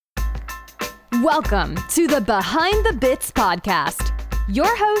Welcome to the Behind the Bits podcast.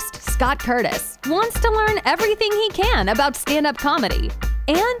 Your host, Scott Curtis, wants to learn everything he can about stand-up comedy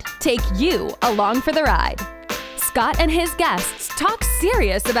and take you along for the ride. Scott and his guests talk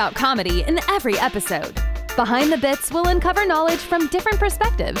serious about comedy in every episode. Behind the Bits will uncover knowledge from different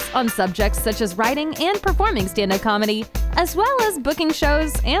perspectives on subjects such as writing and performing stand-up comedy, as well as booking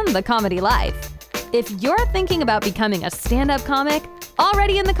shows and the comedy life. If you're thinking about becoming a stand-up comic,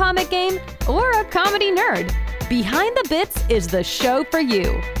 already in the comic game, or a comedy nerd, Behind the Bits is the show for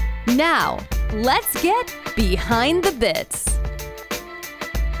you. Now, let's get Behind the Bits.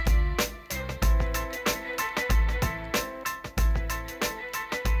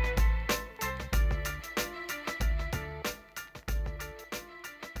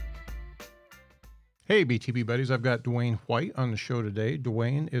 Hey, BTB buddies, I've got Dwayne White on the show today.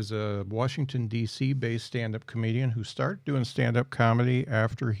 Dwayne is a Washington, D.C. based stand-up comedian who started doing stand-up comedy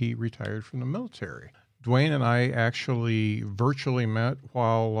after he retired from the military. Dwayne and I actually virtually met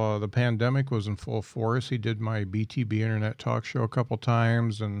while the pandemic was in full force. He did my BTB Internet talk show a couple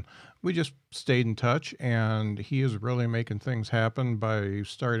times, and we just stayed in touch, and he is really making things happen by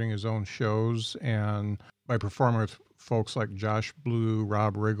starting his own shows and by performing with folks like Josh Blue,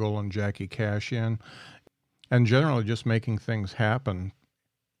 Rob Riggle, and Jackie Kashian, and generally just making things happen.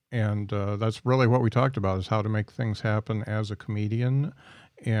 And that's really what we talked about, is how to make things happen as a comedian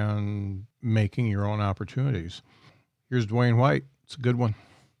and making your own opportunities. Here's Dwayne White. It's a good one.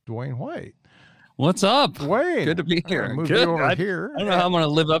 Dwayne White. What's up? Dwayne. Good to be here. Move Good. you over here. I don't know how I'm going to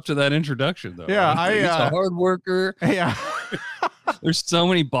live up to that introduction, though. Yeah, He's a hard worker. Yeah. There's so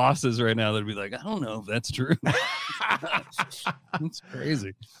many bosses right now that'd be like, I don't know if that's true. It's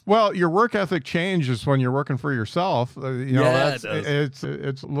crazy. Well, your work ethic changes when you're working for yourself. It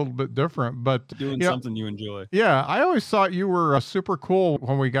it's a little bit different, but Doing something you enjoy. Yeah, I always thought you were super cool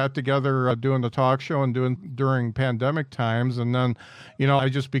when we got together doing the talk show and during pandemic times, and then, I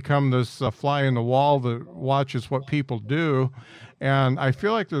just become this fly in the wall that watches what people do. And I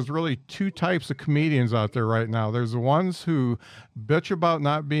feel like there's really two types of comedians out there right now. There's the ones who bitch about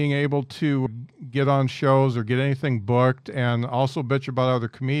not being able to get on shows or get anything booked, and also bitch about other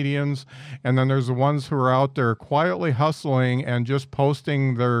comedians. And then there's the ones who are out there quietly hustling and just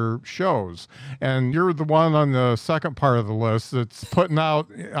posting their shows. And you're the one on the second part of the list that's putting out,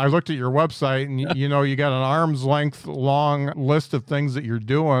 I looked at your website, and you got an arm's length long list of things that you're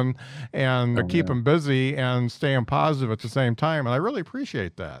doing, and they're keeping busy and staying positive at the same time. And I really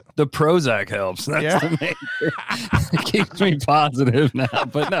appreciate that. The Prozac helps. That's the main thing. It keeps me positive now.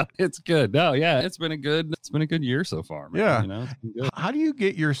 But no, it's good. No, yeah, it's been a good year so far, man. Yeah. It's been good. How do you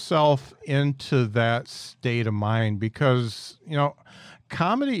get yourself into that state of mind? Because,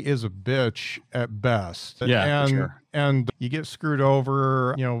 comedy is a bitch at best. Yeah, for sure. And you get screwed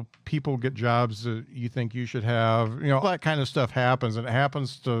over, people get jobs that you think you should have, all that kind of stuff happens, and it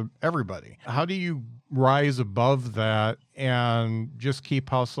happens to everybody. How do you rise above that and just keep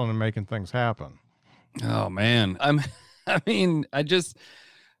hustling and making things happen? Oh man. I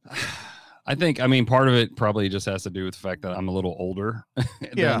think part of it probably just has to do with the fact that I'm a little older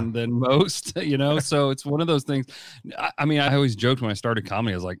than most, so it's one of those things. I always joked when I started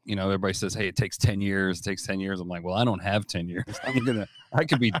comedy, I was like, everybody says, hey, it takes 10 years. I'm like, well, I don't have 10 years. I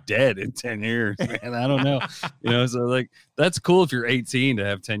could be dead in 10 years, man. I don't know. So like, that's cool if you're 18 to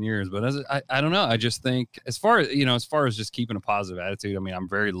have 10 years, but I don't know. I just think as far as just keeping a positive attitude, I'm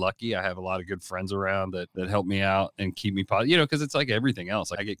very lucky. I have a lot of good friends around that help me out and keep me positive, because it's like everything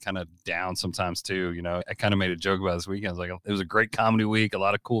else. Like, I get kind of down sometimes too. I kind of made a joke about this weekend. I was like, it was a great comedy week. A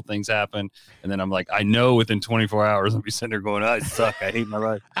lot of cool things happened. And then I'm like, I know within 24 hours, I'll be sitting there going, I suck. I hate my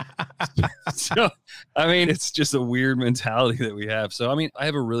life. So, it's just a weird mentality that we have. So, I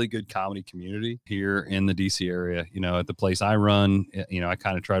have a really good comedy community here in the DC area. At the place I run, I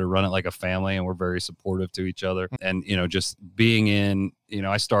kind of try to run it like a family, and we're very supportive to each other. And, just being in,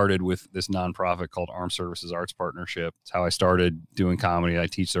 I started with this nonprofit called Armed Services Arts Partnership. It's how I started doing comedy. I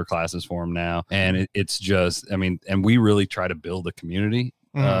teach their classes for them now. And it's just, and we really try to build a community,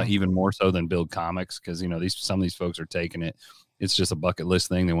 even more so than build comics. Cause some of these folks are taking it. It's just a bucket list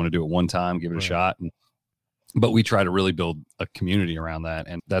thing. They want to do it one time, give it a shot. But we try to really build a community around that,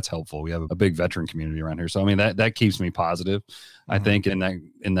 and that's helpful. We have a big veteran community around here. So, that keeps me positive. I think in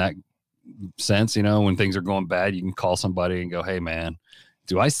that sense, when things are going bad, you can call somebody and go, hey man,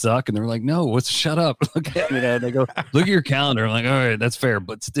 do I suck? And they're like, no, shut up. Look at me. And they go, look at your calendar. I'm like, all right, that's fair.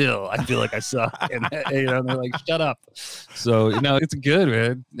 But still, I feel like I suck. And, they're like, shut up. So, it's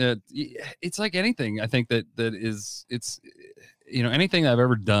good, man. It's like anything. I think that is, it's, anything I've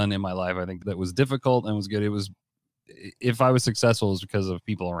ever done in my life, I think that was difficult and was good. if I was successful, it was because of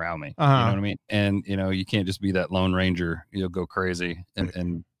people around me. You know what I mean? And, you can't just be that lone ranger. You'll go crazy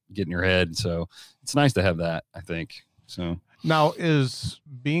and get in your head. So it's nice to have that, I think. So now, is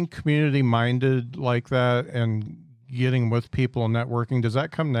being community minded like that and getting with people and networking, does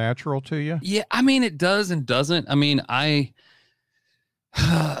that come natural to you? Yeah, I mean, it does and doesn't. I mean,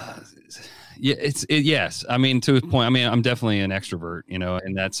 yes. I mean, to a point, I mean, I'm definitely an extrovert,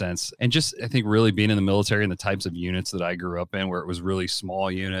 in that sense. And just, I think really being in the military and the types of units that I grew up in, where it was really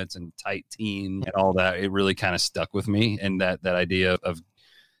small units and tight team and all that, it really kind of stuck with me. And that idea of,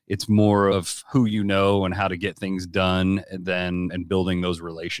 it's more of who you know and how to get things done and building those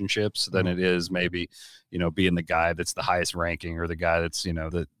relationships than it is maybe, being the guy that's the highest ranking or the guy that's,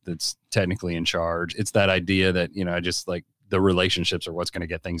 that's technically in charge. It's that idea that, I just like the relationships are what's going to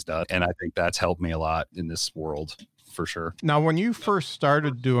get things done. And I think that's helped me a lot in this world for sure. Now, when you first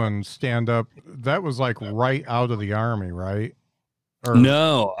started doing stand-up, that was like right out of the Army, right?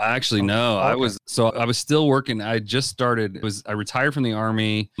 No, actually, no. Okay. I was still working. I just started. I retired from the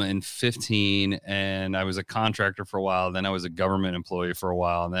Army in 2015, and I was a contractor for a while. Then I was a government employee for a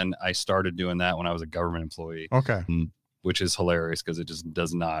while, and then I started doing that when I was a government employee. Okay, which is hilarious because it just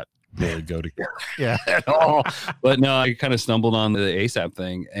does not really go together yeah, at all. But no, I kind of stumbled on the ASAP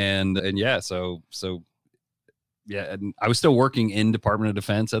thing, and yeah, so. Yeah, and I was still working in Department of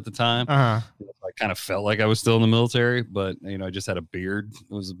Defense at the time. I kind of felt like I was still in the military, but I just had a beard.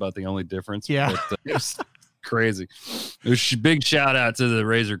 It was about the only difference. Yeah, but, it was crazy. It was big shout out to the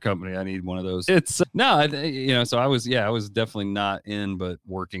Razor Company. I need one of those. It's so I was definitely not in, but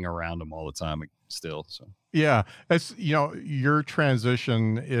working around them all the time still. So. Yeah, it's your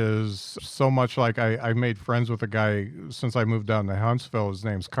transition is so much like I made friends with a guy since I moved down to Huntsville. His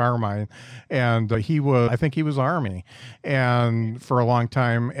name's Carmine, and I think he was Army, and for a long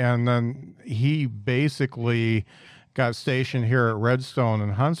time, and then he basically got stationed here at Redstone in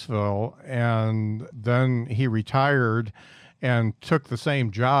Huntsville, and then he retired and took the same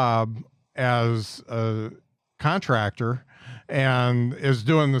job as a contractor, and is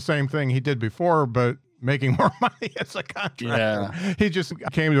doing the same thing he did before, but making more money as a contractor. Yeah. He just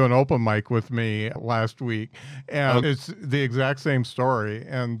came to an open mic with me last week, and it's the exact same story,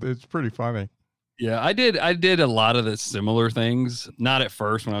 and it's pretty funny. Yeah, I did a lot of the similar things. Not at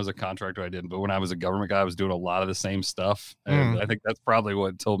first when I was a contractor, I didn't, but when I was a government guy, I was doing a lot of the same stuff. And I think that's probably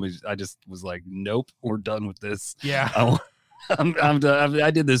what told me. I just was like, nope, we're done with this. Yeah. I'm done.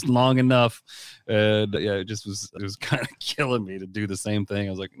 I did this long enough, and yeah, it was kind of killing me to do the same thing. I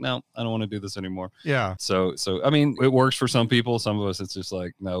was like, no, I don't want to do this anymore. Yeah. So I mean, it works for some people. Some of us, it's just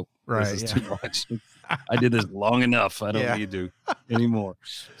like, no, this is too much. I did this long enough. I don't need to anymore.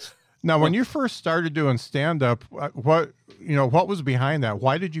 Now, when you first started doing stand-up, what was behind that?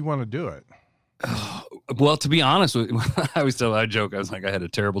 Why did you want to do it? Well, to be honest with you, I joke. I was like, I had a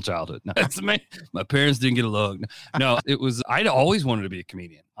terrible childhood. No, my parents didn't get along. No, I'd always wanted to be a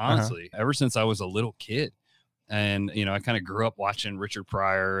comedian, honestly, ever since I was a little kid. And, I kind of grew up watching Richard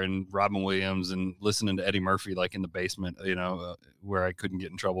Pryor and Robin Williams and listening to Eddie Murphy, like in the basement, where I couldn't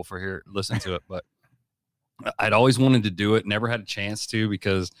get in trouble for listening to it. But I'd always wanted to do it. Never had a chance to,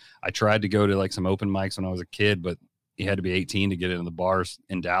 because I tried to go to like some open mics when I was a kid, but you had to be 18 to get into the bars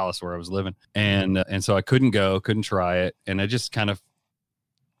in Dallas where I was living. And so I couldn't try it. And I just kind of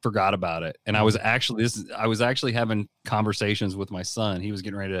forgot about it. And I was actually having conversations with my son. He was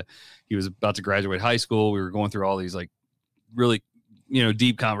about to graduate high school. We were going through all these like really,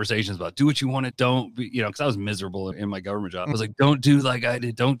 deep conversations about do what you want to, don't, because I was miserable in my government job. I was like, don't do like I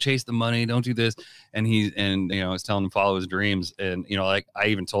did. Don't chase the money. Don't do this. And I was telling him to follow his dreams. And, like I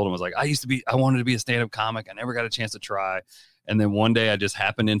even told him, I was like, I wanted to be a stand-up comic. I never got a chance to try. And then one day I just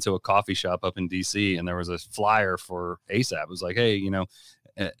happened into a coffee shop up in DC, and there was a flyer for ASAP. It was like, hey,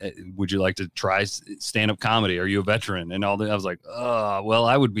 would you like to try stand-up comedy? Are you a veteran? And all that. I was like, oh, well,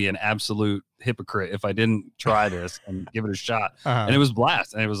 I would be an absolute hypocrite if I didn't try this and give it a shot. And it was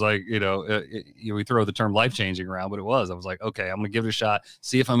blast. And it was like, we throw the term life-changing around, but it was. I was like, okay, I'm going to give it a shot,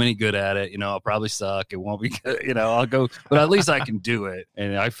 see if I'm any good at it. I'll probably suck. It won't be good. I'll go, but at least I can do it.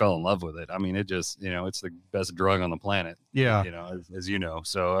 And I fell in love with it. I mean, it just, it's the best drug on the planet. Yeah. As you know.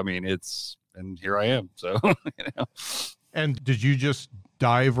 So, I mean, and here I am. So, And did you just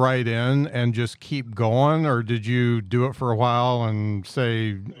dive right in and just keep going, or did you do it for a while and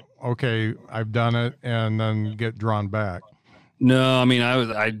say, okay, I've done it, and then get drawn back? No, I mean,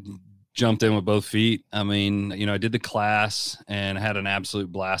 I jumped in with both feet. I mean, I did the class and had an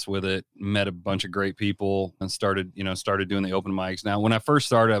absolute blast with it, met a bunch of great people, and started doing the open mics. Now, when I first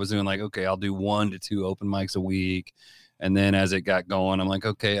started, I was doing like, okay, I'll do 1 to 2 open mics a week. And then as it got going, I'm like,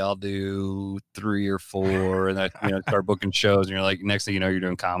 okay, I'll do 3 or 4. And I, start booking shows. And you're like, next thing you know, you're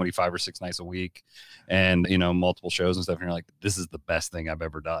doing comedy 5 or 6 nights a week and, multiple shows and stuff. And you're like, this is the best thing I've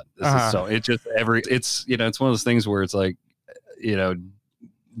ever done. This is so, it's just it's one of those things where it's like,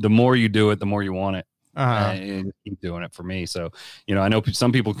 the more you do it, the more you want it. And keep doing it for me. So, I know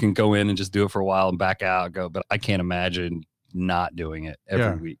some people can go in and just do it for a while and back out, but I can't imagine not doing it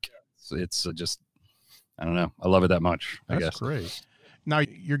every week. So it's just, I don't know. I love it that much. I guess. That's great. Now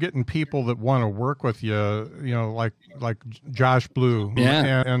you're getting people that want to work with you, like Josh Blue.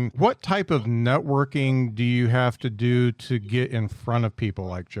 Yeah. And what type of networking do you have to do to get in front of people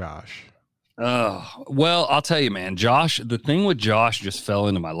like Josh? Oh, well, I'll tell you, man, the thing with Josh just fell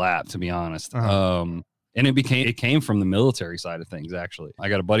into my lap, to be honest. And it came from the military side of things, actually. I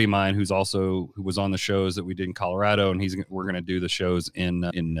got a buddy of mine who was on the shows that we did in Colorado, and we're going to do the shows in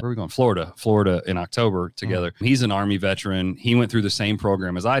where are we going? Florida in October together. He's an Army veteran. He went through the same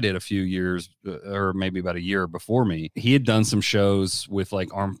program as I did a few years, or maybe about a year before me. He had done some shows with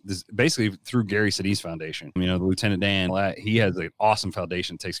basically through Gary Sinise Foundation. The Lieutenant Dan, he has an awesome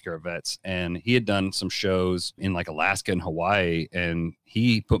foundation that takes care of vets, and he had done some shows in like Alaska and Hawaii, and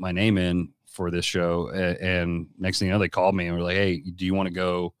he put my name in for this show, and next thing you know, they called me and were like, hey, do you want to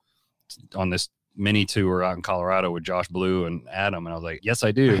go on this mini tour out in Colorado with Josh Blue and Adam? And I was like, yes,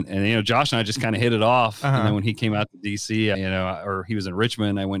 I do. And Josh and I just kind of hit it off. And then when he came out to DC, or he was in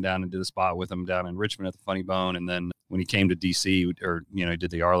Richmond, I went down and did a spot with him down in Richmond at the Funny Bone. And then when he came to DC, he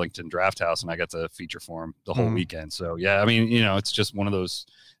did the Arlington Draft House, and I got to feature for him the whole weekend. So yeah, it's just one of those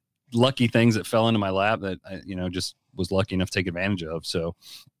lucky things that fell into my lap that I, just was lucky enough to take advantage of. So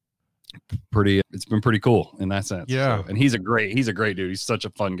it's been pretty cool in that sense. Yeah. So, and he's a great dude. He's such a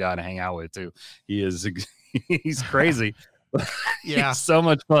fun guy to hang out with too. He's crazy. Yeah. He's so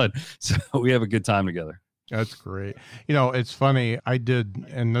much fun. So we have a good time together. That's great. It's funny. I did,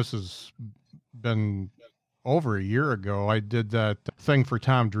 and this has been over a year ago, I did that thing for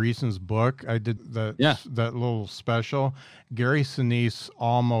Tom Dreesen's book. I did that little special. Gary Sinise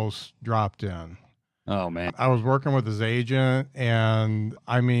almost dropped in. Oh man. I was working with his agent, and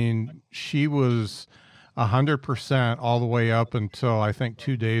she was 100% all the way up until I think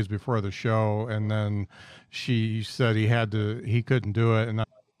 2 days before the show. And then she said he couldn't do it. And I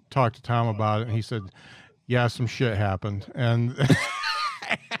talked to Tom about it, and he said, yeah, some shit happened. And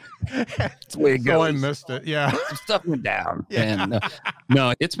that's the way it goes. So I missed it. Yeah. Some stuff went down. Yeah. And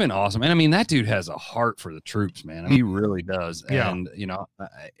no, it's been awesome. And that dude has a heart for the troops, man. He really does. Yeah. And,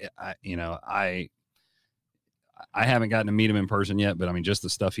 I haven't gotten to meet him in person yet, but just the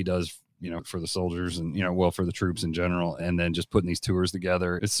stuff he does, for the soldiers and, for the troops in general. And then just putting these tours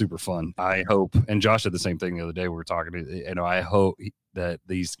together, it's super fun. I hope, and Josh did the same thing the other day. We were talking, I hope that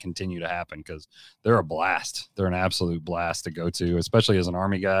these continue to happen, because they're a blast. They're an absolute blast to go to, especially as an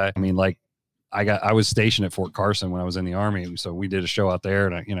Army guy. I was stationed at Fort Carson when I was in the Army. So we did a show out there,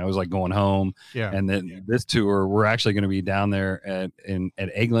 and it was like going home. Yeah. And then this tour, we're actually going to be down there at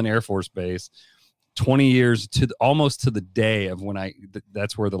Eglin Air Force Base, 20 years almost to the day of when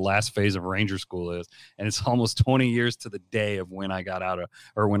that's where the last phase of Ranger School is. And it's almost 20 years to the day of when I got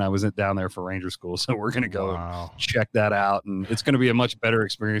when I was down there for Ranger School. So we're going to go check that out. And it's going to be a much better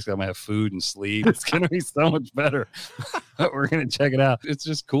experience. I'm going to have food and sleep. It's going to be so much better. We're going to check it out. It's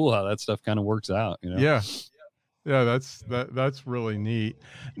just cool how that stuff kind of works out. Yeah. Yeah, that's really neat.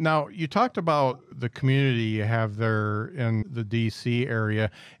 Now, you talked about the community you have there in the DC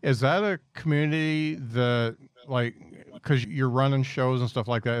area. Is that a community that, because you're running shows and stuff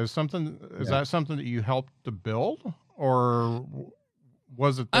like that, is that something that you helped to build, or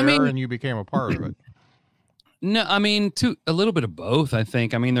was it there and you became a part of it? No, a little bit of both, I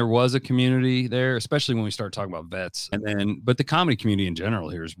think. There was a community there, especially when we start talking about vets. But the comedy community in general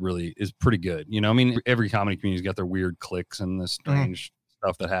here is pretty good. Every comedy community's got their weird cliques and the strange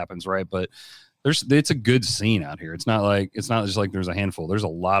stuff that happens, right? But it's a good scene out here. It's not just like there's a handful. There's a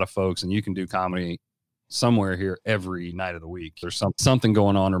lot of folks, and you can do comedy somewhere here every night of the week. There's something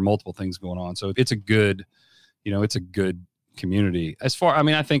going on, or multiple things going on. So it's a good community. As far,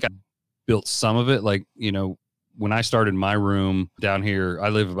 I think I built some of it, when I started my room down here, I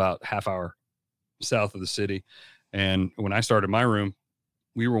live about half hour south of the city. And when I started my room,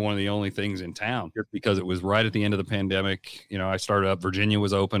 we were one of the only things in town, because it was right at the end of the pandemic. I started up, Virginia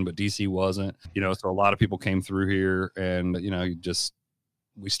was open, but DC wasn't, so a lot of people came through here, and,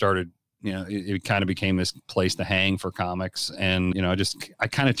 we started it kind of became this place to hang for comics. And, I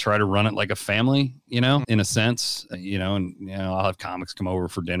kind of try to run it like a family, in a sense, and, I'll have comics come over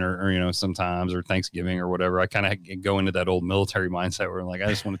for dinner or, sometimes, or Thanksgiving or whatever. I kind of go into that old military mindset where I'm like, I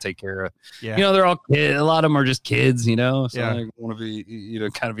just want to take care of, they're all kids. A lot of them are just kids, so I want to be,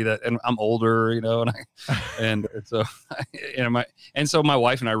 kind of be that. And I'm older, and so, so my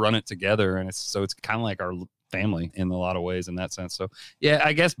wife and I run it together, and it's kind of like our family in a lot of ways in that sense. So yeah,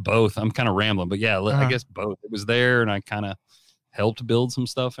 I guess both. I'm kind of rambling, but yeah, I guess both. It was there, and I kind of helped build some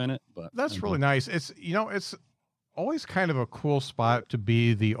stuff in it. But that's really nice. It's it's always kind of a cool spot to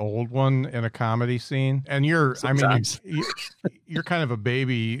be the old one in a comedy scene. And you're kind of a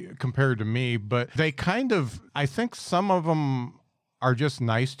baby compared to me, but they kind of, I think some of them are just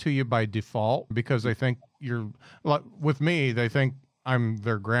nice to you by default because they think you're, with me, they think I'm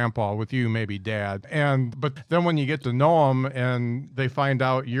their grandpa, with you maybe dad. But then when you get to know them and they find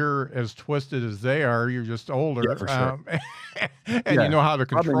out you're as twisted as they are, you're just older. Yeah, for sure. And you know how to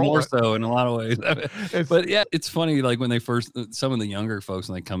control probably more it. so in a lot of ways. But yeah, it's funny, like when they first, some of the younger folks,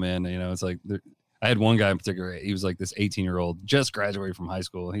 when they come in, it's like, I had one guy in particular, he was like this 18-year-old, just graduated from high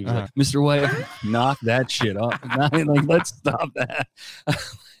school. He was like, Mr. White, knock that shit off. Like, let's stop that.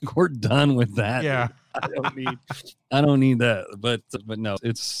 We're done with that. Yeah. I don't need that. But no,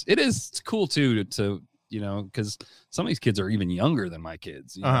 it's cool too to because some of these kids are even younger than my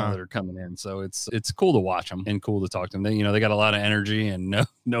kids, that are coming in. So it's cool to watch them and cool to talk to them. They got a lot of energy and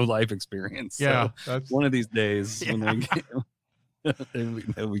no life experience. Yeah. So that's one of these days when they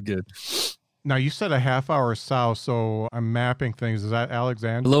get, they'll be good. Now, you said a half hour south, so I'm mapping things. Is that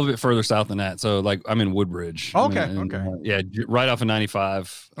Alexandria? A little bit further south than that. So, like, I'm in Woodbridge. Okay. Yeah, right off of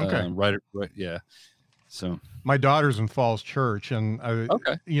 95. Okay. Right. Yeah. So my daughter's in Falls Church, and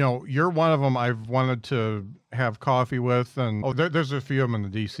you're one of them I've wanted to have coffee with, and there's a few of them in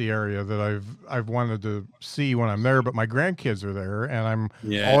the DC area that I've wanted to see when I'm there. But my grandkids are there, and I'm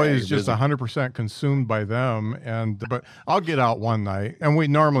always just 100% consumed by them. But I'll get out one night, and we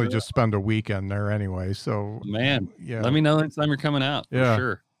normally just spend a weekend there anyway. So let me know next time you're coming out. Yeah, for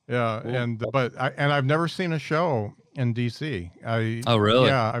sure. Yeah, cool. I've never seen a show in DC. Oh, really?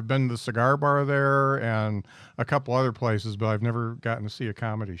 Yeah, I've been to the Cigar Bar there and a couple other places, but I've never gotten to see a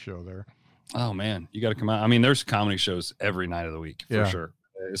comedy show there. Oh man, you got to come out. I mean, there's comedy shows every night of the week for sure,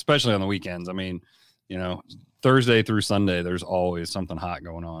 especially on the weekends. I mean, Thursday through Sunday, there's always something hot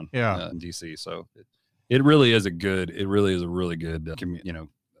going on. In DC. So it really is a really good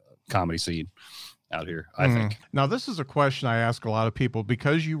comedy scene out here, I think. Now, this is a question I ask a lot of people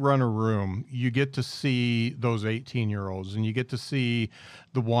because you run a room, you get to see those 18-year-olds and you get to see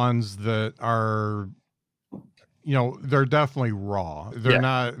the ones that are, they're definitely raw. They're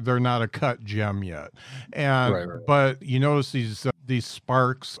not a cut gem yet. And, right. But you notice these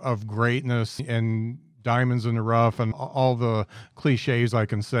sparks of greatness and diamonds in the rough and all the cliches I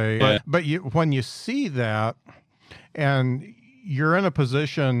can say. Yeah. But when you see that and you're in a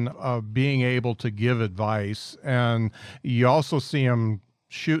position of being able to give advice, and you also see them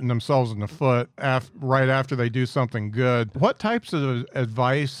shooting themselves in the foot right after they do something good. What types of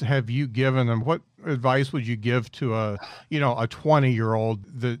advice have you given them? What advice would you give to a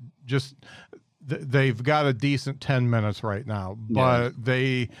 20-year-old that just they've got a decent 10 minutes right now, but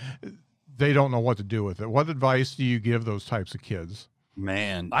they don't know what to do with it? What advice do you give those types of kids?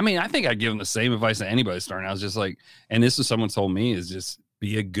 Man, I mean, I think I'd give them the same advice to anybody starting. I was just like, and this is someone told me, is just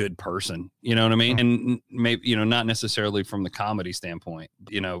be a good person. You know what I mean? And maybe, not necessarily from the comedy standpoint,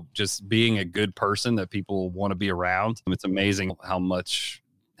 just being a good person that people want to be around. It's amazing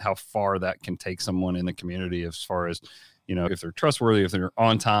how far that can take someone in the community as far as, if they're trustworthy, if they're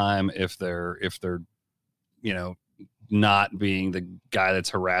on time, if they're, not being the guy that's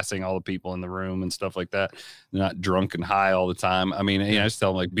harassing all the people in the room and stuff like that, not drunk and high all the time. I mean, I just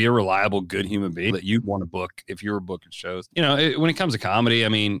tell them, like, be a reliable, good human being that you'd want to book if you were booking shows. When it comes to comedy, I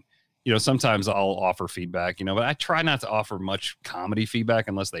mean, sometimes I'll offer feedback, but I try not to offer much comedy feedback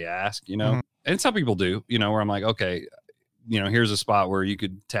unless they ask, and some people do, where I'm like, okay, here's a spot where you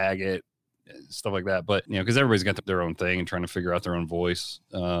could tag it, stuff like that. But, because everybody's got their own thing and trying to figure out their own voice.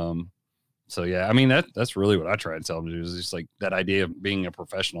 So, yeah, I mean, that's really what I try to tell them to do, is just like that idea of being a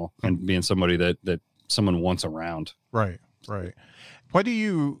professional and being somebody that someone wants around. Right. What do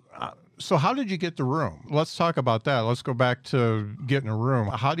you, so how did you get the room? Let's talk about that. Let's go back to getting a room.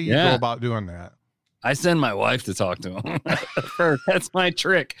 How do you go about doing that? I send my wife to talk to him. That's my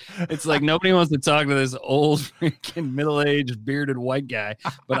trick. It's like nobody wants to talk to this old freaking middle-aged bearded white guy,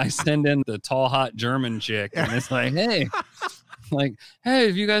 but I send in the tall, hot German chick, and it's like, hey,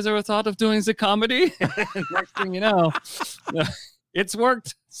 have you guys ever thought of doing the comedy? Next thing you know, It's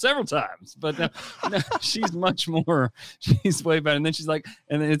worked several times, but no, she's much more. She's way better. And then she's like,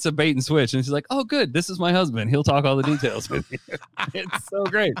 and it's a bait and switch. And she's like, oh, good. This is my husband. He'll talk all the details with you. It's so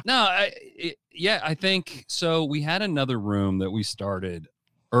great. No, I think so. We had another room that we started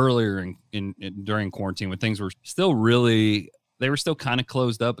earlier in during quarantine when things were still really, they were still kind of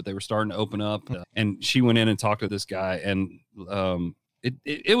closed up, but they were starting to open up. And she went in and talked to this guy, and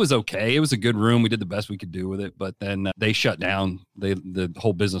it was okay. It was a good room. We did the best we could do with it, but then they shut down. The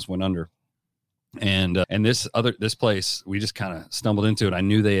whole business went under. And this place, we just kind of stumbled into it. I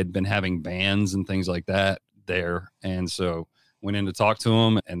knew they had been having bands and things like that there. And so went in to talk to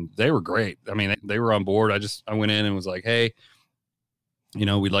them, and they were great. I mean, they were on board. I went in and was like, hey,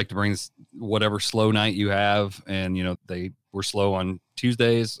 we'd like to bring this, whatever slow night you have. And, they were slow on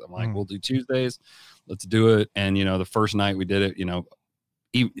Tuesdays. I'm like, we'll do Tuesdays. Let's do it. And, the first night we did it,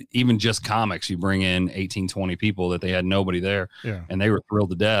 even just comics, you bring in 18, 20 people that they had nobody there, and they were thrilled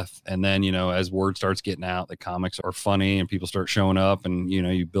to death. And then, as word starts getting out that comics are funny and people start showing up, and,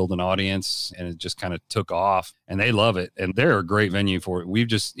 you build an audience, and it just kind of took off, and they love it. And they're a great venue for it. We've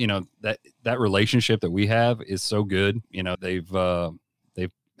just, that relationship that we have is so good. They've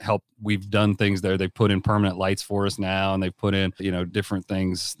helped. We've done things there. They put in permanent lights for us now, and they've put in, different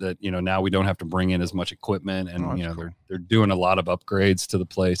things that, now we don't have to bring in as much equipment, and, cool. they're doing a lot of upgrades to the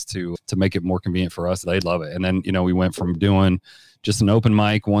place to make it more convenient for us. They love it. And then, we went from doing just an open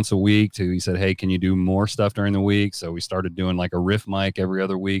mic once a week to, he said, hey, can you do more stuff during the week? So we started doing like a riff mic every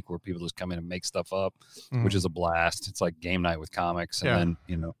other week where people just come in and make stuff up, which is a blast. It's like game night with comics. And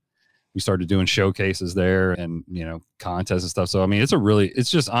then, we started doing showcases there and, contests and stuff. So, I mean, it's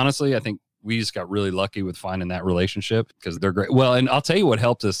just honestly, I think we just got really lucky with finding that relationship because they're great. Well, and I'll tell you what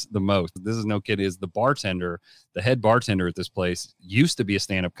helped us the most. This is no kid, is the head bartender at this place used to be a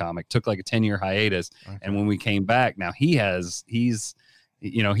stand-up comic, took like a 10-year hiatus. Okay. And when we came back, now he was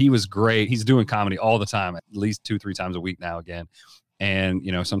great. He's doing comedy all the time, at least 2-3 times a week now again. And,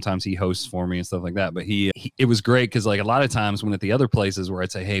 sometimes he hosts for me and stuff like that. But it was great because, like, a lot of times when at the other places where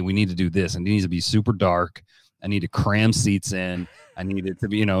I'd say, hey, we need to do this, and it needs to be super dark. I need to cram seats in. I need it to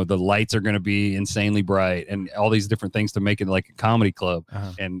be, the lights are going to be insanely bright and all these different things to make it like a comedy club.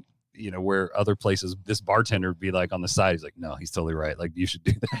 Uh-huh. And, where other places, this bartender would be like on the side. He's like, no, he's totally right. Like, you should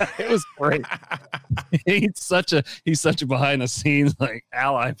do that. It was great. he's such a behind the scenes, like,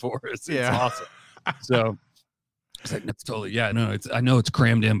 ally for us. It's awesome. So. It's like, that's totally, no, I know it's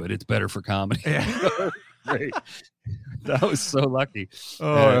crammed in, but it's better for comedy. Yeah. Great. That was so lucky.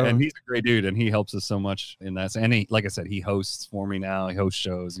 And he's a great dude, and he helps us so much in that. And he, like I said, he hosts for me now. He hosts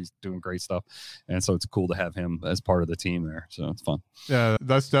shows. He's doing great stuff. And so it's cool to have him as part of the team there. So it's fun. Yeah,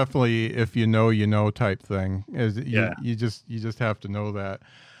 that's definitely if you know type thing. You just have to know that.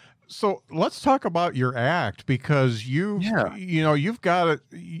 So let's talk about your act, because you've got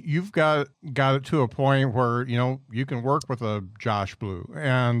it to a point where, you can work with a Josh Blue,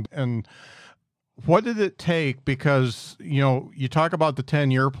 and what did it take? Because, you talk about the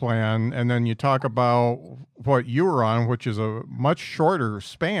 10-year plan, and then you talk about what you were on, which is a much shorter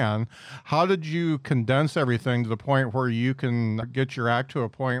span. How did you condense everything to the point where you can get your act to a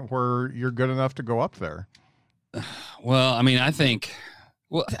point where you're good enough to go up there? Well, I mean, I think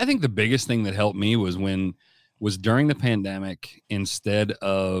the biggest thing that helped me was during the pandemic, instead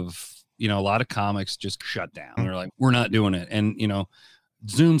of, a lot of comics just shut down. They're like, we're not doing it. And,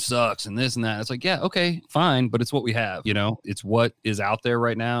 Zoom sucks and this and that. It's like, yeah, okay, fine. But it's what we have, it's what is out there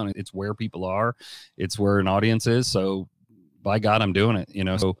right now. And it's where people are. It's where an audience is. So by God, I'm doing it,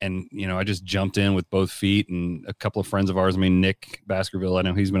 So, and, I just jumped in with both feet, and a couple of friends of ours, Nick Baskerville, I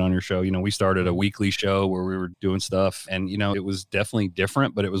know he's been on your show. We started a weekly show where we were doing stuff, and, it was definitely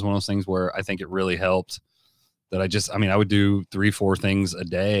different, but it was one of those things where I think it really helped that I would do 3-4 things a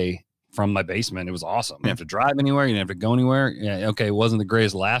day from my basement. It was awesome. You didn't have to drive anywhere. You didn't have to go anywhere. Yeah. Okay. It wasn't the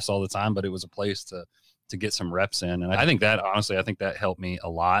greatest laughs all the time, but it was a place to get some reps in. And I think that helped me a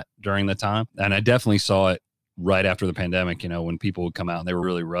lot during the time. And I definitely saw it right after the pandemic, when people would come out and they were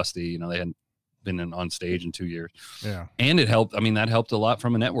really rusty, they hadn't been on stage in 2 years. Yeah. And it helped. That helped a lot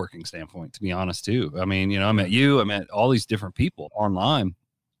from a networking standpoint, to be honest, too. I met you, I met all these different people online,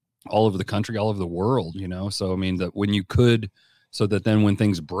 all over the country, all over the world, So, that when you could, so that then when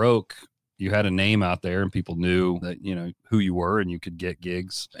things broke, you had a name out there and people knew that, who you were, and you could get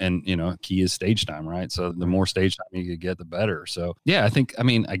gigs, and, key is stage time, right? So the more stage time you could get, the better. So, yeah,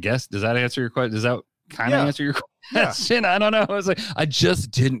 I guess, does that answer your question? Does that kind of answer your question? I don't know. I was like, I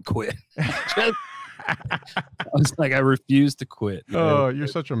just didn't quit. I was like, I refused to quit. Oh, you're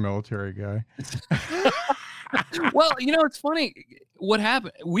such a military guy. Well, it's funny. What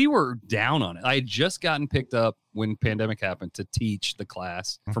happened? We were down on it. I had just gotten picked up when pandemic happened to teach the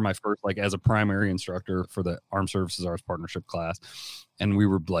class for my first, as a primary instructor for the Armed Services Arts Partnership class. And we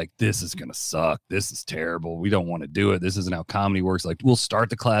were like, this is going to suck. This is terrible. We don't want to do it. This isn't how comedy works. Like, we'll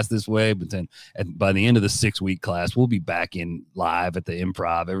start the class this way, but then by the end of the 6-week class, we'll be back in live at the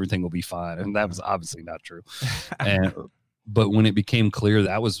Improv. Everything will be fine. And that was obviously not true. But when it became clear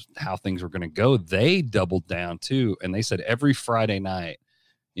that was how things were going to go, they doubled down too. And they said every Friday night,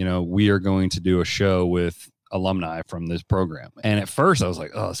 we are going to do a show with alumni from this program. And at first I was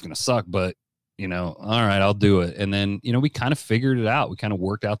like, oh, it's going to suck. But, all right, I'll do it. And then, we kind of figured it out. We kind of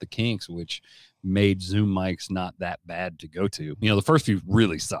worked out the kinks, which made Zoom mics not that bad to go to. The first few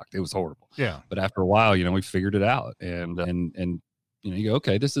really sucked. It was horrible. Yeah. But after a while, we figured it out. And you go,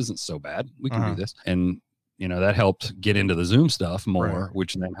 okay, this isn't so bad. We can do this. And, that helped get into the Zoom stuff more, right,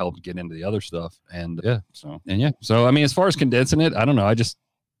 which then helped get into the other stuff. And So, I mean, as far as condensing it, I don't know. I just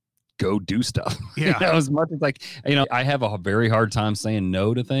go do stuff. Yeah. As much as I have a very hard time saying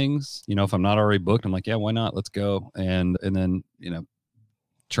no to things. If I'm not already booked, I'm like, yeah, why not? Let's go. And then,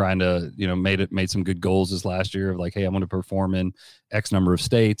 trying to, made some good goals this last year of like, hey, I'm going to perform in X number of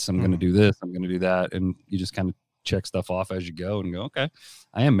states. I'm going to do this. I'm going to do that. And you just kind of check stuff off as you go and go, okay,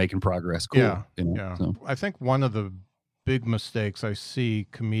 I am making progress. Cool. Yeah. So. I think one of the big mistakes I see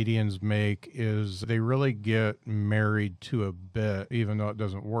comedians make is they really get married to a bit, even though it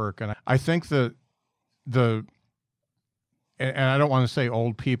doesn't work. And I think that and I don't want to say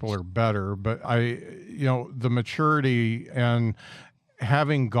old people are better, but the maturity and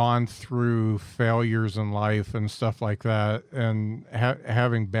having gone through failures in life and stuff like that, and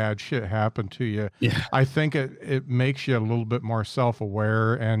having bad shit happen to you, I think it makes you a little bit more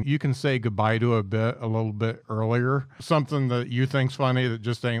self-aware, and you can say goodbye to a bit a little bit earlier, something that you think's funny that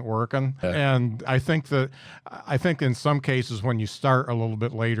just ain't working. And I think in some cases when you start a little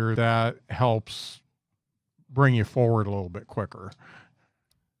bit later, that helps bring you forward a little bit quicker.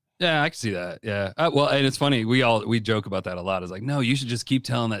 Yeah, I can see that. Yeah. Well, and it's funny. We joke about that a lot. It's like, no, you should just keep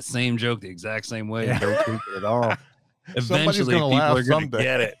telling that same joke the exact same way. And don't tweak it at all. Eventually, people are going to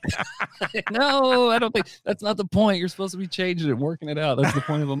get it. No, I don't think that's not the point. You're supposed to be changing it, working it out. That's the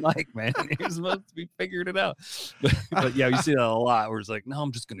point of a mic, man. You're supposed to be figuring it out. But yeah, you see that a lot where it's like, no,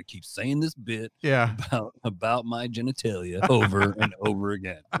 I'm just going to keep saying this bit about my genitalia over and over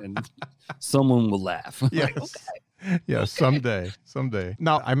again. And someone will laugh. Yes. Like, okay. Yeah, someday.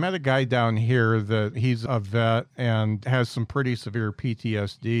 Now, I met a guy down here that he's a vet and has some pretty severe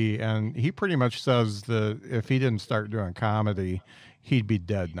PTSD, and he pretty much says that if he didn't start doing comedy, he'd be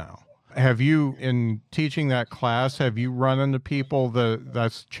dead now. Have you, in teaching that class, have you run into people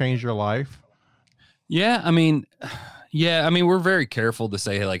that's changed your life? Yeah, I mean, we're very careful to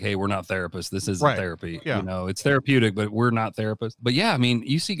say, like, hey, we're not therapists. This isn't therapy. Yeah. It's therapeutic, but we're not therapists. But yeah, I mean,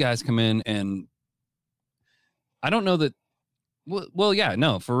 you see guys come in and I don't know that. Well, yeah,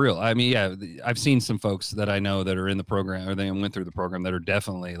 no, for real. I mean, yeah, I've seen some folks that I know that are in the program or they went through the program that are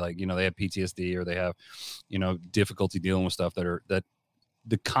definitely like, they have PTSD or they have, difficulty dealing with stuff that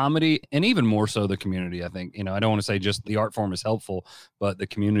the comedy and even more so the community. I think, I don't want to say just the art form is helpful, but the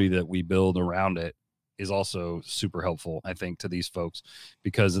community that we build around it is also super helpful, I think, to these folks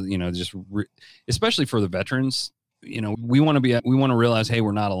because, especially for the veterans. We want to realize, hey,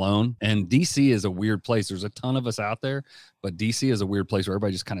 we're not alone. And DC is a weird place. There's a ton of us out there, but DC is a weird place where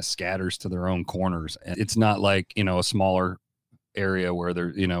everybody just kind of scatters to their own corners. And it's not like, a smaller area where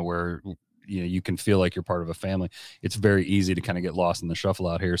there, where, you can feel like you're part of a family. It's very easy to kind of get lost in the shuffle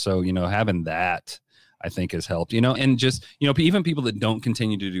out here. So, having that, I think has helped, and just, even people that don't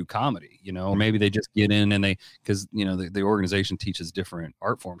continue to do comedy, or maybe they just get in and because, the organization teaches different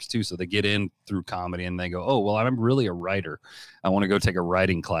art forms too. So they get in through comedy and they go, oh, well, I'm really a writer. I want to go take a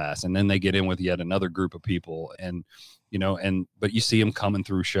writing class. And then they get in with yet another group of people and, but you see them coming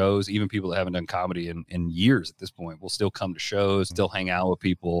through shows, even people that haven't done comedy in years at this point will still come to shows, still hang out with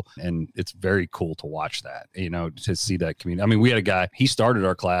people. And it's very cool to watch that, to see that community. I mean, we had a guy, he started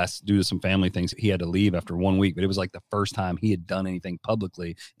our class due to some family things. He had to leave after 1 week, but it was like the first time he had done anything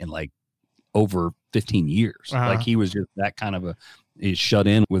publicly in like over 15 years. Like he was just that kind of he's shut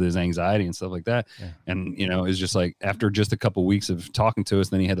in with his anxiety and stuff like that. Yeah. And, it's just like after just a couple of weeks of talking to us,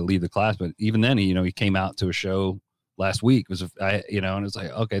 then he had to leave the class. But even then, he came out to a show last week and it's like,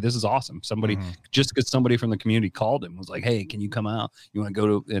 okay, this is awesome. Somebody, just because somebody from the community called him, was like, hey, can you come out? You want to go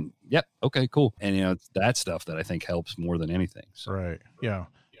to, and yep. Okay, cool. And, it's that stuff that I think helps more than anything. So. Right. Yeah.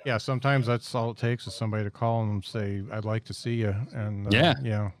 Yeah. Sometimes that's all it takes is somebody to call and say, I'd like to see you. And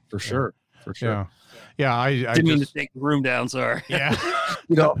for sure. For sure. Yeah. I didn't mean to take the room down. Sorry. Yeah.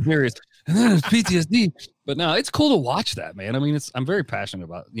 Serious. and then it's PTSD. But no, it's cool to watch that, man. I mean, I'm very passionate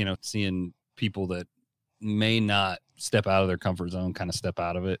about, seeing people that may not step out of their comfort zone, kind of step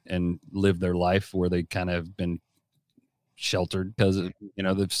out of it and live their life where they kind of been sheltered because of,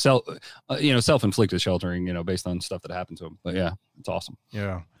 the self-inflicted sheltering, based on stuff that happened to them. But yeah, it's awesome.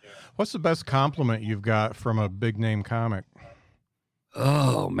 Yeah. What's the best compliment you've got from a big name comic?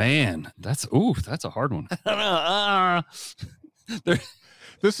 Oh man, that's a hard one.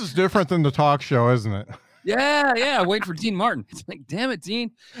 This is different than the talk show, isn't it? Yeah. Wait for Dean Martin. It's like, damn it,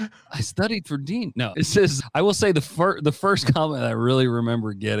 Dean. I studied for Dean. No, it says, I will say the first comment I really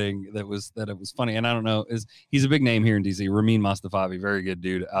remember getting that it was funny, and I don't know, is he's a big name here in DC. Ramin Mostafavi, very good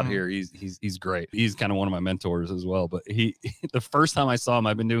dude out here. He's great. He's kind of one of my mentors as well. But the first time I saw him,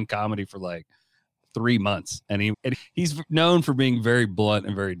 I've been doing comedy for like 3 months, and he's known for being very blunt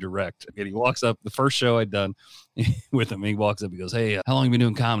and very direct. And he walks up, the first show I'd done with him, he walks up, he goes, "Hey, how long have you been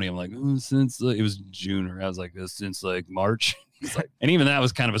doing comedy?" I'm like, since it was June, or I was like, since like March. He's like, and even that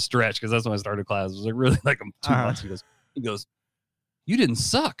was kind of a stretch because that's when I started class. It was like really like 2 months. He goes, "You didn't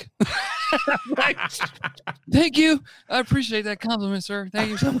suck." Like, thank you, I appreciate that compliment, sir. Thank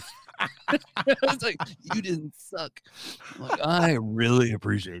you so much. It's like, you didn't suck. I'm like, I really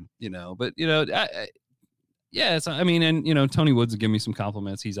appreciate, but I mean, and Tony Woods will give me some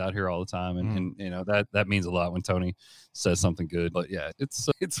compliments. He's out here all the time, and that means a lot when Tony says something good. But yeah,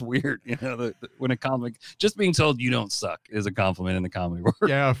 it's weird, when a comic, just being told you don't suck is a compliment in the comedy world.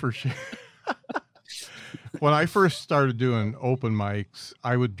 Yeah, for sure. When I first started doing open mics,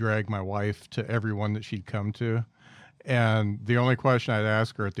 I would drag my wife to every one that she'd come to. And the only question I'd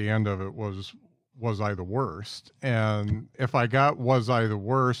ask her at the end of it was I the worst? And if I got was I the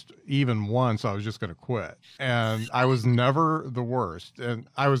worst even once, I was just going to quit. And I was never the worst. And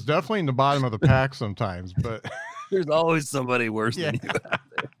I was definitely in the bottom of the pack sometimes, but there's always somebody worse than you out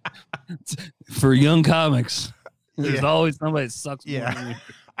there. For young comics, there's always somebody that sucks more than you.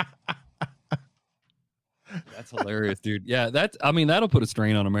 That's hilarious, dude. Yeah, that'll put a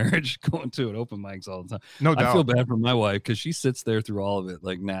strain on a marriage, going to an open mics all the time. No doubt. I feel bad for my wife because she sits there through all of it,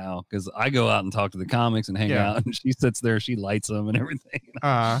 like now, because I go out and talk to the comics and hang out, and she sits there, she lights them and everything.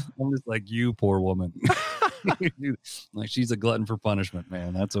 I'm just like, you poor woman. Like, she's a glutton for punishment,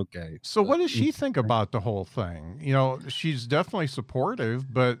 man. That's okay. So what does she think about the whole thing? She's definitely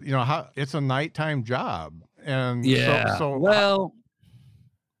supportive, but it's a nighttime job. And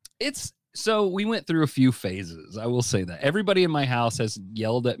so we went through a few phases. I will say that everybody in my house has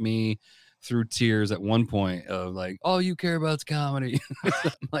yelled at me through tears at one point of like, "All you care about is comedy." I'm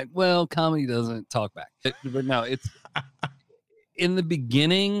like, well, comedy doesn't talk back. But no, it's in the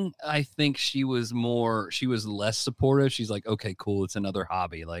beginning, I think she was less supportive. She's like, okay, cool. It's another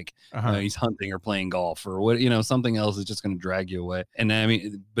hobby. Like he's hunting or playing golf or what, something else is just going to drag you away. And I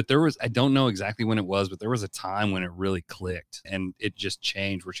mean, but I don't know exactly when it was, but there was a time when it really clicked and it just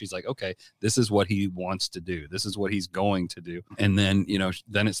changed where she's like, okay, this is what he wants to do. This is what he's going to do. And then,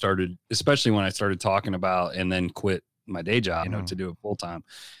 then it started, especially when I started talking about and then quit my day job, to do it full time.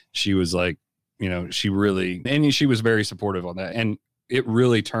 She was like, she was very supportive on that. And it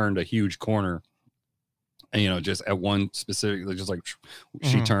really turned a huge corner, just at one specific, just like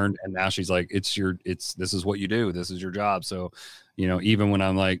she turned, and now she's like, this is what you do. This is your job. So, even when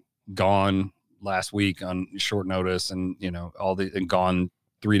I'm like gone last week on short notice and, and gone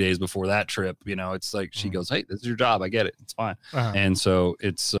 3 days before that trip, it's like she goes, "Hey, this is your job. I get it. It's fine." And so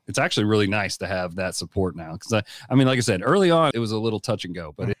it's actually really nice to have that support now. Because I mean, like I said, early on, it was a little touch and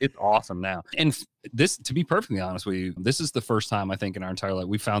go, but it's awesome now. And this, to be perfectly honest with you, this is the first time I think in our entire life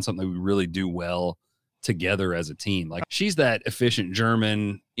we found something that we really do well together as a team. Like, she's that efficient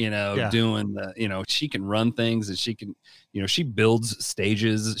German, doing the, she can run things, and she can, she builds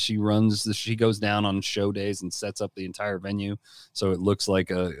stages. She goes down on show days and sets up the entire venue. So it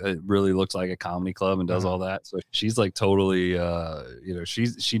really looks like a comedy club and does all that. So she's like totally,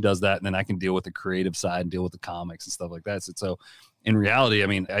 she does that. And then I can deal with the creative side and deal with the comics and stuff like that. So in reality, I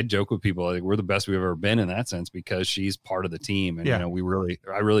mean, I joke with people, like, we're the best we've ever been in that sense because she's part of the team. And,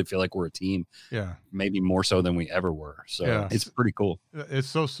 I really feel like we're a team. Yeah. Maybe more so than we ever were. So it's pretty cool. It's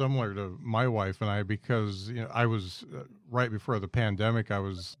so similar to my wife and I, because, I was right before the pandemic, I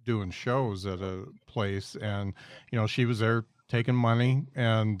was doing shows at a place and, she was there taking money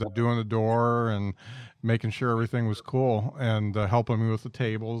and doing the door and making sure everything was cool and helping me with the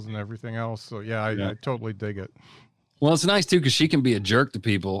tables and everything else. So I totally dig it. Well, it's nice too, because she can be a jerk to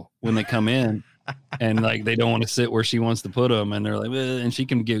people when they come in and like they don't want to sit where she wants to put them, and they're like, and she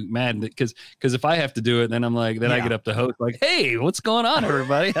can get mad because if I have to do it, then I'm like, then I get up to host like, hey, what's going on,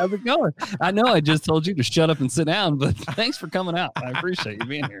 everybody? How's it going? I know I just told you to shut up and sit down, but thanks for coming out. I appreciate you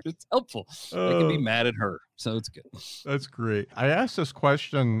being here. It's helpful. I can be mad at her, so it's good. That's great. I asked this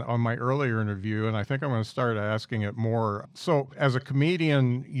question on my earlier interview, and I think I'm going to start asking it more. So, as a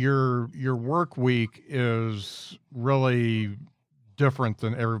comedian, your work week is really different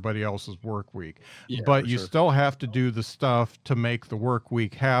than everybody else's work week, but you still have to do the stuff to make the work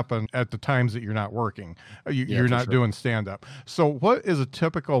week happen at the times that you're not working. You're not doing stand-up. So what is a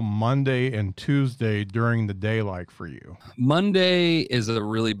typical Monday and Tuesday during the day like for you? Monday is a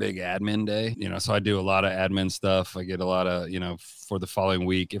really big admin day, so I do a lot of admin stuff. I get a lot of, for the following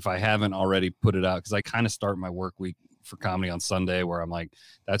week, if I haven't already put it out, because I kind of start my work week for comedy on Sunday, where I'm like,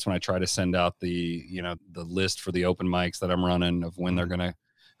 that's when I try to send out the list for the open mics that I'm running of when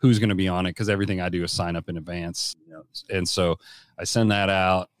who's going to be on it. Cause everything I do is sign up in advance. And so I send that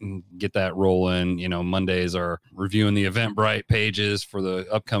out and get that rolling. Mondays are reviewing the Eventbrite pages for the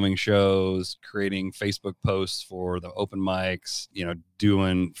upcoming shows, creating Facebook posts for the open mics,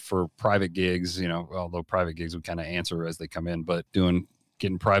 doing for private gigs, although private gigs we kind of answer as they come in, but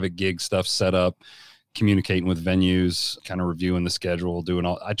getting private gig stuff set up, communicating with venues, kind of reviewing the schedule,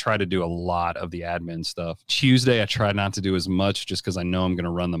 I try to do a lot of the admin stuff. Tuesday, I try not to do as much just because I know I'm going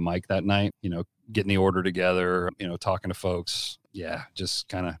to run the mic that night, getting the order together, talking to folks. Yeah, just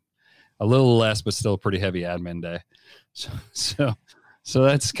kind of a little less, but still a pretty heavy admin day. So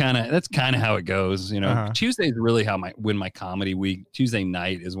that's kind of how it goes. Tuesday is really Tuesday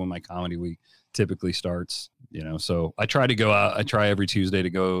night is when my comedy week typically starts, so I try to go out. I try every Tuesday to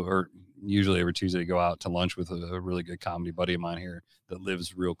go, or usually every Tuesday to go out to lunch with a really good comedy buddy of mine here that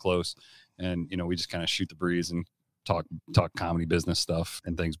lives real close. And, we just kind of shoot the breeze and talk comedy business stuff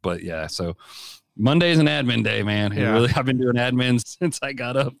and things. But yeah, so Monday's an admin day, man. Yeah. I've been doing admin since I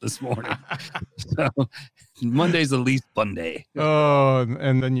got up this morning. So Monday's the least fun day. Oh,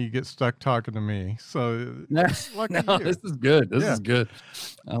 and then you get stuck talking to me. So this is good. This is good.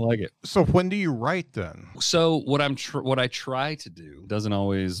 I like it. So when do you write then? So what I try to do doesn't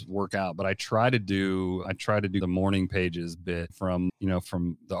always work out, but I try to do the morning pages bit from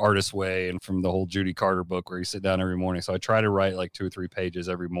The Artist's Way and from the whole Judy Carter book where you sit down every morning. So I try to write like 2 or 3 pages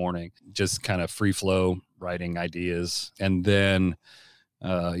every morning, just kind of free flow writing ideas. And then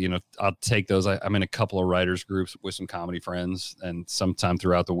I'll take those. I'm in a couple of writers groups with some comedy friends, and sometime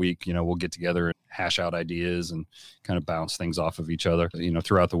throughout the week, we'll get together and hash out ideas and kind of bounce things off of each other,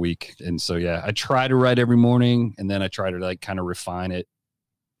 throughout the week. And so, yeah, I try to write every morning, and then I try to like kind of refine it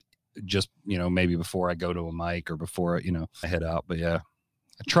just, maybe before I go to a mic or before, I head out. But yeah,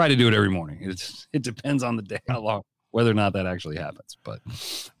 I try to do it every morning. It depends on the day, how long, whether or not that actually happens. But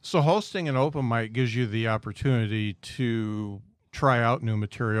so hosting an open mic gives you the opportunity to try out new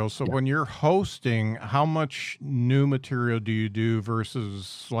material. So when you're hosting, how much new material do you do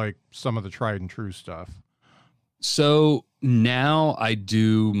versus like some of the tried and true stuff? So now I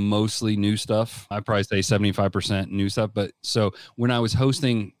do mostly new stuff. I probably say 75% new stuff. But so when I was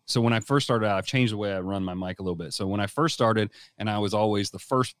hosting, when I first started out, I've changed the way I run my mic a little bit. So when I first started, and I was always the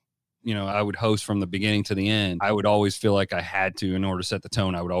first, I would host from the beginning to the end, I would always feel like I had to, in order to set the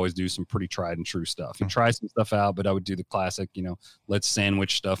tone, I would always do some pretty tried and true stuff and try some stuff out, but I would do the classic, let's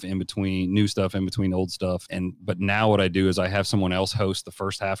sandwich stuff in between, new stuff in between old stuff. But now what I do is I have someone else host the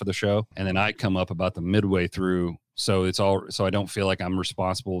first half of the show, and then I come up about the midway through. So I don't feel like I'm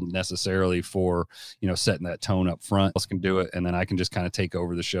responsible necessarily for, setting that tone up front. Else can do it. And then I can just kind of take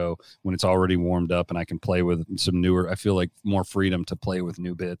over the show when it's already warmed up, and I can play with some newer, I feel like more freedom to play with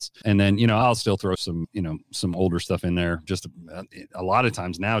new bits. And then, I'll still throw some, some older stuff in there, just a lot of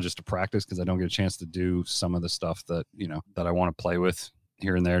times now just to practice, because I don't get a chance to do some of the stuff that, that I want to play with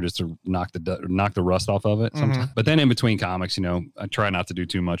here and there, just to knock the rust off of it sometimes. But then in between comics, I try not to do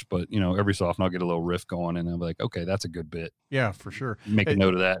too much, but every so often I'll get a little riff going, and I'm like, okay, that's a good bit. Yeah, for sure. Make a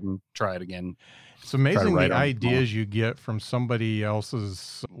note of that and try it again. It's amazing the ideas you get from somebody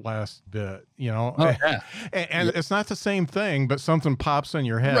else's last bit, Oh, yeah. And it's not the same thing, but something pops in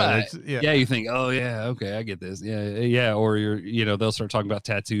your head. Right. Yeah, you think, oh yeah, okay, I get this. Yeah. Or they'll start talking about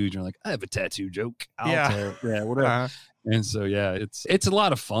tattoos. You're like, I have a tattoo joke. Yeah, whatever. And so, yeah, it's a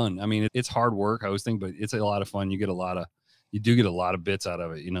lot of fun. I mean, it's hard work hosting, but it's a lot of fun. You do get a lot of bits out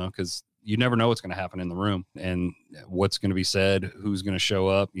of it, because you never know what's going to happen in the room and what's going to be said, who's going to show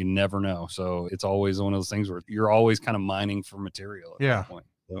up. You never know. So it's always one of those things where you're always kind of mining for material at that point.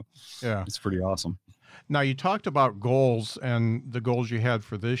 So yeah, it's pretty awesome. Now, you talked about goals and the goals you had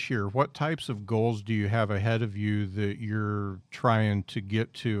for this year. What types of goals do you have ahead of you that you're trying to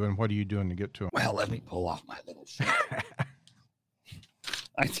get to, and what are you doing to get to them? Well, let me pull off my little shirt.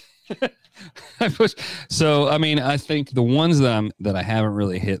 So, I mean, I think the ones that I haven't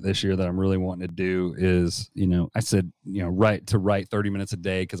really hit this year that I'm really wanting to do is, I said, write 30 minutes a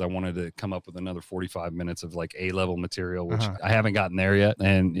day, because I wanted to come up with another 45 minutes of like A-level material, which I haven't gotten there yet.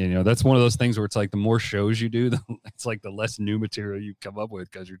 And, that's one of those things where it's like the more shows you do, it's like the less new material you come up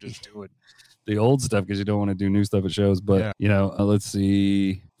with, because you're just doing the old stuff because you don't want to do new stuff at shows. But, let's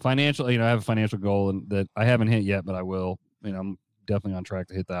see, financial, I have a financial goal and that I haven't hit yet, but I will. I'm definitely on track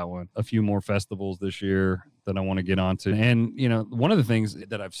to hit that one. A few more festivals this year that I want to get onto. And, one of the things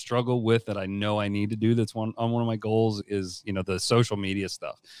that I've struggled with that I know I need to do that's one of my goals is, the social media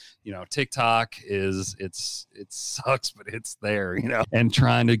stuff. TikTok it sucks, but it's there, and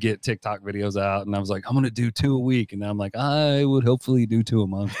trying to get TikTok videos out. And I was like, I'm going to do 2 a week. And now I'm like, I would hopefully do 2 a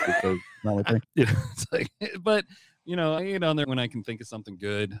month, because not a thing. It's like, but, I get on there when I can think of something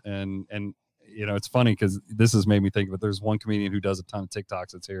good. And it's funny because this has made me think, but there's one comedian who does a ton of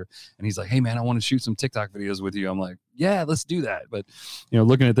TikToks that's here, and he's like, hey man, I want to shoot some TikTok videos with you. I'm like, yeah, let's do that. But,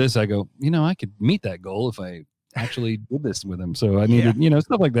 looking at this, I go, I could meet that goal if I actually did this with him. So I needed,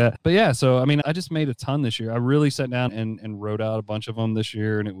 stuff like that. But yeah, so, I mean, I just made a ton this year. I really sat down and wrote out a bunch of them this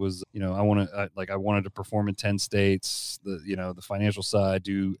year. And it was, I wanted to perform in 10 states, the financial side,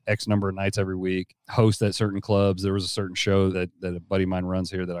 do X number of nights every week, host at certain clubs. There was a certain show that a buddy of mine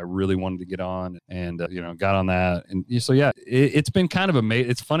runs here that I really wanted to get on, and, got on that. And so, yeah, it's been kind of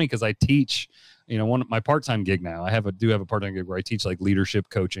amazing. It's funny because I teach, my part-time gig now, I do have a part-time gig where I teach like leadership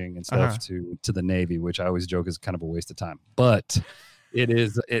coaching and stuff to the Navy, which I always joke is kind of a waste of time, but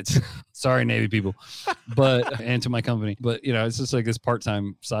it's sorry, Navy people, but, and to my company, but it's just like this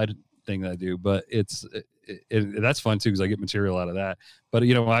part-time side thing that I do, but that's fun too, because I get material out of that. But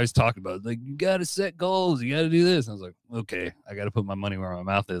I was talking about, like, you got to set goals, you got to do this. And I was like, okay, I got to put my money where my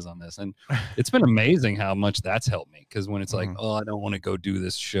mouth is on this. And it's been amazing how much that's helped me, because when it's like, oh, I don't want to go do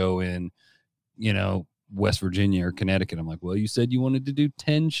this show in West Virginia or Connecticut, I'm like, well, you said you wanted to do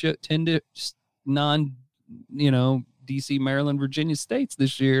 10 non DC, Maryland, Virginia states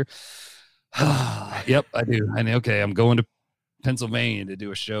this year. Yep, I do. And okay, I'm going to Pennsylvania to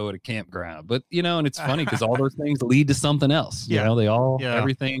do a show at a campground. But and it's funny because all those things lead to something else. They all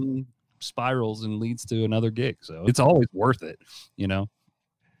everything spirals and leads to another gig. So it's always worth it,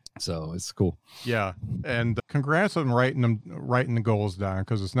 So it's cool. Yeah. And congrats on writing the goals down,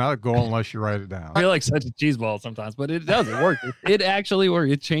 because it's not a goal unless you write it down. I feel like such a cheeseball sometimes, but it doesn't work. It actually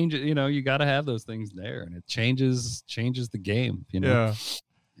works. It changes, you got to have those things there, and it changes the game, Yeah.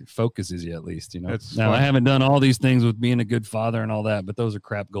 It focuses you at least, It's Now, fun. I haven't done all these things with being a good father and all that, but those are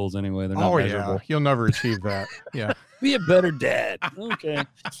crap goals anyway. They're not measurable. Yeah. You'll never achieve that. Yeah. Be a better dad. Okay.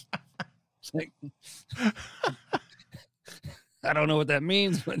 It's like, I don't know what that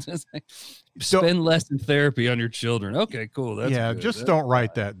means, but just like, spend less in therapy on your children. Okay, cool. That's good. Just don't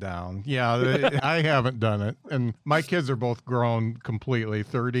write that down. Yeah, I haven't done it. And my kids are both grown completely,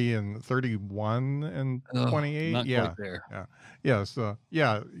 30 and 31 and 28. Not quite there. Yeah. Yeah. So,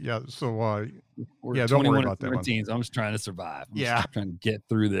 yeah. So, we're don't worry about that one. So I'm just trying to survive. I'm just trying to get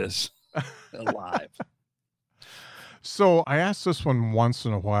through this alive. So I ask this one once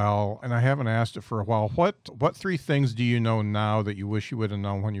in a while, and I haven't asked it for a while. What 3 things do you know now that you wish you would have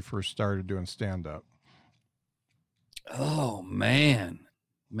known when you first started doing stand-up? Oh, man,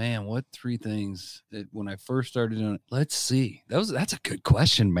 what 3 things that when I first started doing it? Let's see. That's a good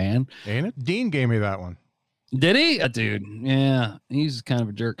question, man. Ain't it? Dean gave me that one. Did he? Dude, yeah, he's kind of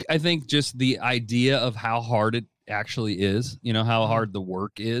a jerk. I think just the idea of how hard it actually is, how hard the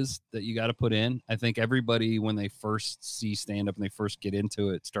work is that you got to put in. I think everybody, when they first see stand up and they first get into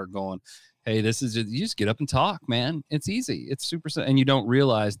it, start going, hey, this is you just get up and talk, man. It's easy. It's super simple. And you don't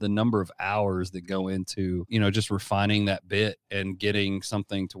realize the number of hours that go into, just refining that bit and getting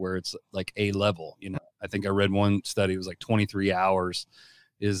something to where it's like A level. I think I read one study, it was like 23 hours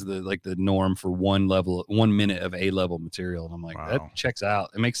is the norm for 1 minute of A-level material. And I'm like, that checks out.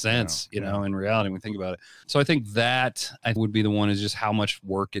 It makes sense, in reality, when we think about it. So I think that would be the one, is just how much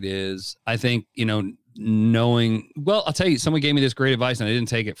work it is. I think, knowing, well, I'll tell you, someone gave me this great advice and I didn't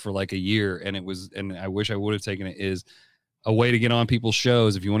take it for like a year, and I wish I would have taken it, is a way to get on people's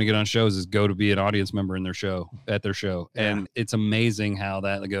shows. If you want to get on shows, is go to be an audience member at their show. Yeah. And it's amazing how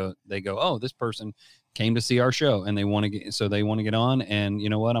that they go, oh, this person came to see our show and they want to get on. And you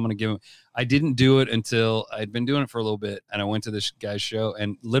know what? I'm going to give them. I didn't do it until I'd been doing it for a little bit, and I went to this guy's show,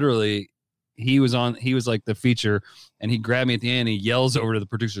 and literally he was like the feature, and he grabbed me at the end. He yells over to the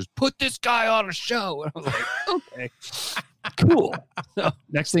producers, "Put this guy on a show." And I was like, okay, cool. So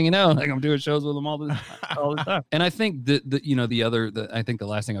next thing you know, like I'm doing shows with him all the time. And I think I think the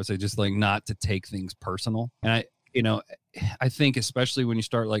last thing I would say, just like not to take things personal. And I think especially when you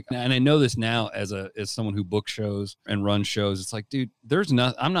start like, and I know this now as someone who books shows and runs shows, it's like, dude,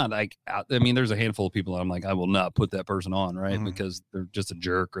 I'm not like out. I mean, there's a handful of people that I'm like, I will not put that person on, right? Mm-hmm. Because they're just a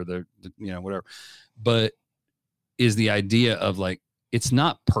jerk or they're, whatever. But is the idea of like, it's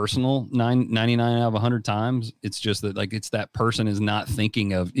not personal 99 out of 100 times. It's just that like, it's that person is not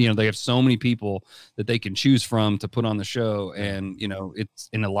thinking of, they have so many people that they can choose from to put on the show. And, it's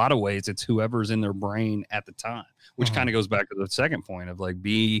in a lot of ways, it's whoever's in their brain at the time, which kind of goes back to the second point of like,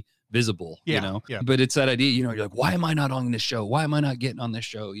 be visible, Yeah. But it's that idea, you're like, why am I not on this show? Why am I not getting on this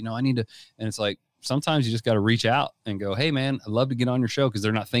show? I need to, and it's like, sometimes you just got to reach out and go, hey man, I'd love to get on your show. Cause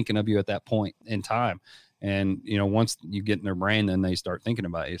they're not thinking of you at that point in time. And, once you get in their brain, then they start thinking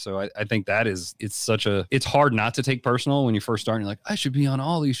about you. So I think it's hard not to take personal when you first start. You're like, I should be on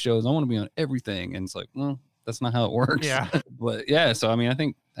all these shows. I want to be on everything. And it's like, well, that's not how it works. Yeah. But yeah. So, I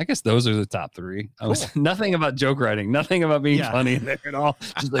mean, I guess those are the top three. I was nothing about joke writing, nothing about being funny in there at all.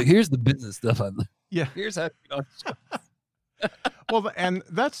 Just like, here's the business stuff. Here's how to get on shows. Well, and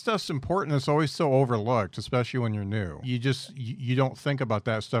that stuff's important. It's always so overlooked, especially when you're new. You don't think about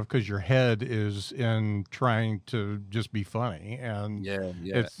that stuff because your head is in trying to just be funny. And and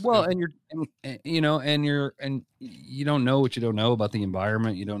you don't know what you don't know about the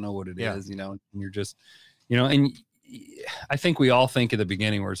environment. You don't know what it is, and you're just, and I think we all think at the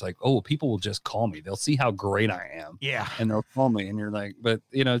beginning where it's like, oh, people will just call me. They'll see how great I am. Yeah. And they'll call me. And you're like, but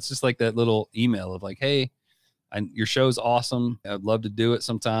it's just like that little email of like, hey, your show's awesome. I'd love to do it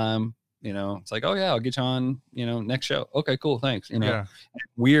sometime. It's like, oh yeah, I'll get you on, next show. Okay, cool. Thanks. It's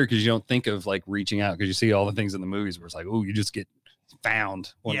weird because you don't think of like reaching out because you see all the things in the movies where it's like, oh, you just get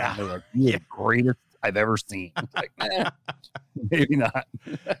found. They're like, you're the greatest I've ever seen. It's like, maybe not.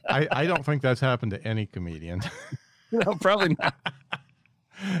 I don't think that's happened to any comedian. No, probably not.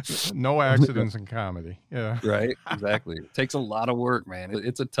 No accidents in comedy. Yeah. Right. Exactly. It takes a lot of work, man.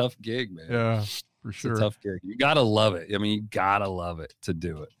 It's a tough gig, man. Yeah. For sure. It's a tough gig. You got to love it. I mean, you got to love it to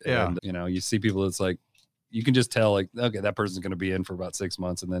do it. Yeah. And, you see people, it's like, you can just tell like, okay, that person's going to be in for about 6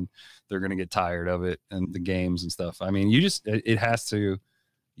 months and then they're going to get tired of it and the games and stuff. I mean, you have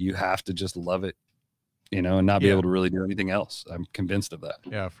to just love it, and not be able to really do anything else. I'm convinced of that.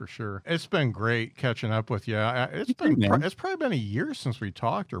 Yeah, for sure. It's been great catching up with you. It's probably been a year since we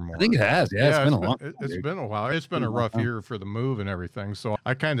talked or more. I think it has. Yeah, it's been a long time. It's been a while. It's been a rough year for the move and everything. So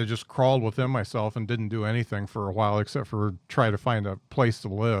I kind of just crawled within myself and didn't do anything for a while except for try to find a place to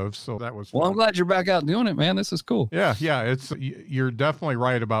live. So that was fun. I'm glad you're back out doing it, man. This is cool. Yeah. You're definitely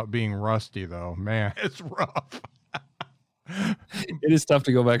right about being rusty though. Man, it's rough. It is tough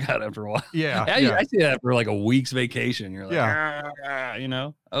to go back out after a while. Yeah, I see that for like a week's vacation. You're like,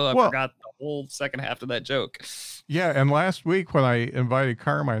 I forgot the whole second half of that joke. Yeah, and last week when I invited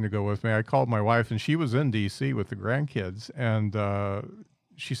Carmine to go with me, I called my wife, and she was in D.C. with the grandkids, and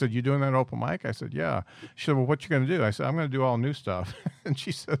she said, "You doing that open mic?" I said, "Yeah." She said, "Well, what you going to do?" I said, "I'm going to do all new stuff." And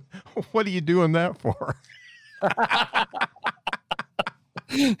she said, "What are you doing that for?"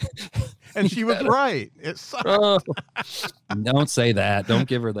 And she was right. It sucks. Oh, don't say that. Don't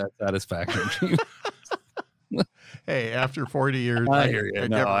give her that satisfaction. Hey, after 40 years, I hear you. I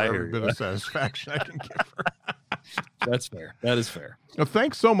give her every bit of satisfaction I can give her. That's fair. That is fair. Well,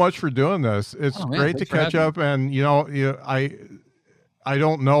 thanks so much for doing this. It's great to catch up. And, I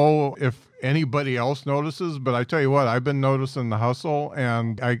don't know if anybody else notices, but I tell you what, I've been noticing the hustle,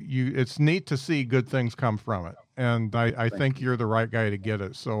 and it's neat to see good things come from it. And I think you're the right guy to get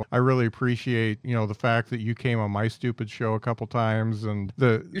it. So I really appreciate, the fact that you came on my stupid show a couple times and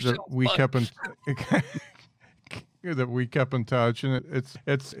that we kept in touch. And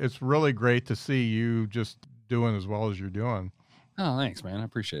it's really great to see you just doing as well as you're doing. Oh, thanks, man. I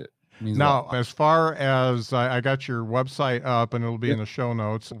appreciate it. Now, as far as I got your website up and it'll be in the show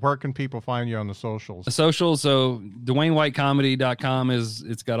notes, where can people find you on the socials? The socials, so DwayneWhiteComedy.com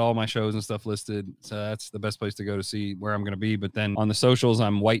it's got all my shows and stuff listed. So that's the best place to go to see where I'm going to be. But then on the socials,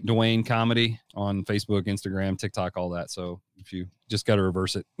 I'm White Dwayne Comedy on Facebook, Instagram, TikTok, all that. So if you just got to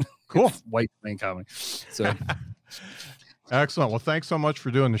reverse it. Cool. White Dwayne Comedy. So excellent. Well, thanks so much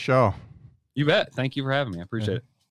for doing the show. You bet. Thank you for having me. I appreciate it.